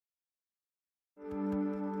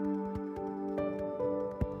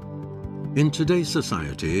In today's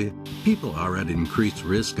society, people are at increased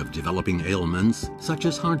risk of developing ailments such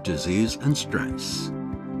as heart disease and stress.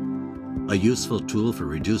 A useful tool for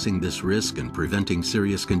reducing this risk and preventing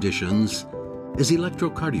serious conditions is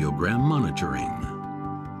electrocardiogram monitoring.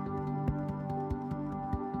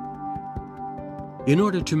 In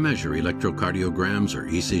order to measure electrocardiograms or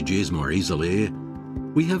ECGs more easily,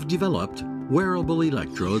 we have developed wearable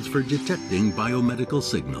electrodes for detecting biomedical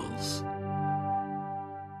signals.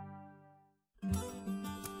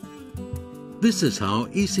 This is how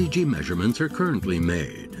ECG measurements are currently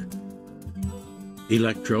made.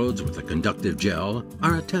 Electrodes with a conductive gel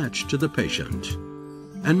are attached to the patient,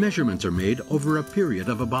 and measurements are made over a period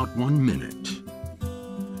of about 1 minute.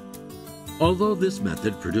 Although this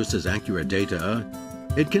method produces accurate data,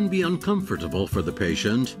 it can be uncomfortable for the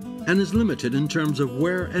patient and is limited in terms of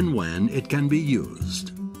where and when it can be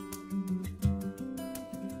used.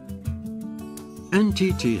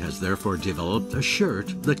 NTT has therefore developed a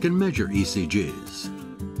shirt that can measure ECGs.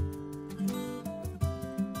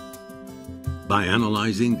 By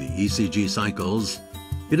analyzing the ECG cycles,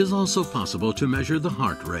 it is also possible to measure the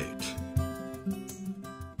heart rate.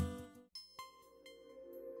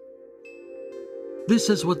 This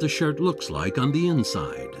is what the shirt looks like on the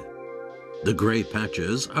inside. The gray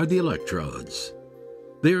patches are the electrodes.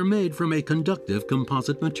 They are made from a conductive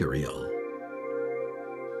composite material.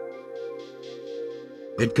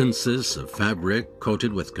 It consists of fabric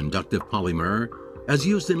coated with conductive polymer as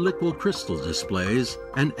used in liquid crystal displays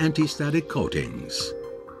and anti-static coatings.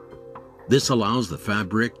 This allows the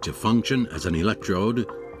fabric to function as an electrode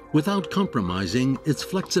without compromising its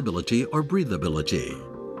flexibility or breathability.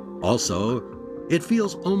 Also, it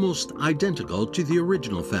feels almost identical to the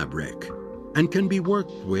original fabric and can be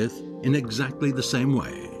worked with in exactly the same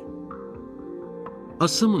way. A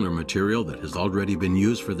similar material that has already been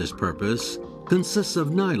used for this purpose consists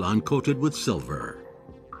of nylon coated with silver.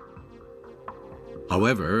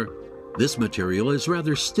 However, this material is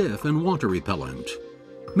rather stiff and water repellent,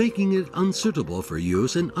 making it unsuitable for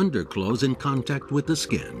use in underclothes in contact with the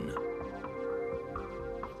skin.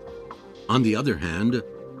 On the other hand,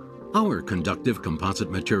 our conductive composite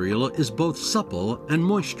material is both supple and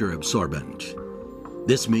moisture absorbent.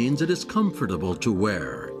 This means it is comfortable to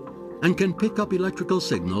wear and can pick up electrical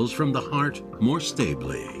signals from the heart more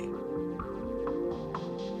stably.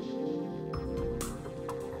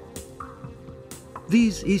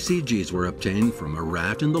 These ECGs were obtained from a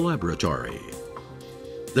rat in the laboratory.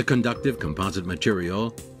 The conductive composite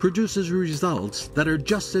material produces results that are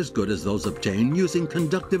just as good as those obtained using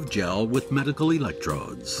conductive gel with medical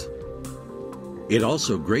electrodes. It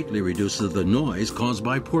also greatly reduces the noise caused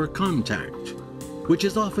by poor contact, which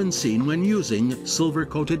is often seen when using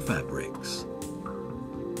silver-coated fabrics.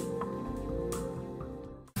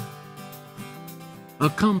 A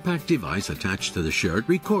compact device attached to the shirt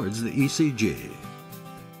records the ECG.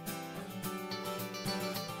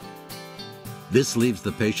 This leaves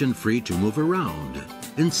the patient free to move around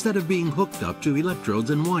instead of being hooked up to electrodes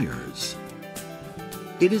and wires.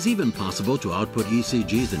 It is even possible to output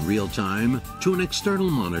ECGs in real time to an external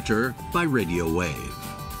monitor by radio wave.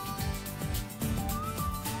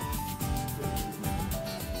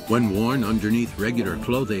 When worn underneath regular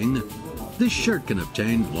clothing, this shirt can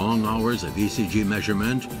obtain long hours of ECG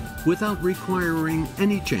measurement without requiring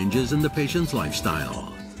any changes in the patient's lifestyle.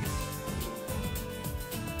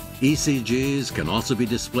 ECGs can also be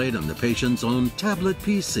displayed on the patient's own tablet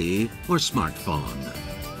PC or smartphone.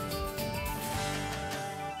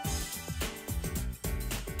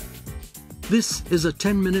 This is a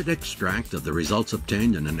 10-minute extract of the results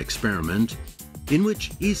obtained in an experiment in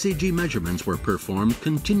which ECG measurements were performed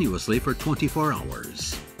continuously for 24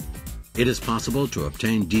 hours. It is possible to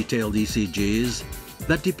obtain detailed ECGs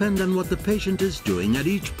that depend on what the patient is doing at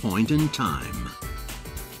each point in time.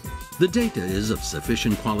 The data is of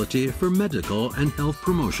sufficient quality for medical and health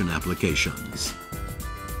promotion applications.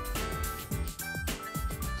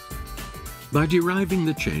 By deriving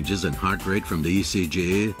the changes in heart rate from the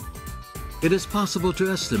ECG, it is possible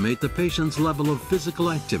to estimate the patient's level of physical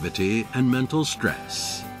activity and mental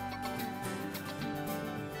stress.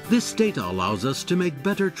 This data allows us to make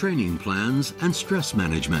better training plans and stress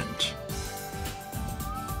management.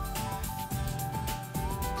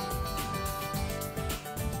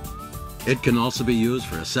 It can also be used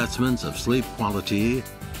for assessments of sleep quality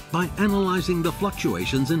by analyzing the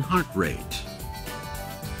fluctuations in heart rate.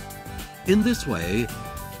 In this way,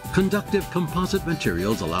 conductive composite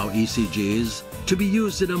materials allow ECGs to be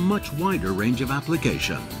used in a much wider range of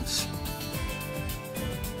applications.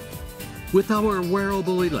 With our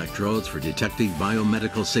wearable electrodes for detecting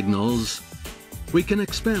biomedical signals, we can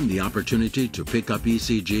expand the opportunity to pick up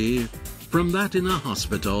ECG From that in a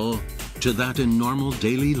hospital to that in normal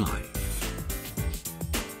daily life,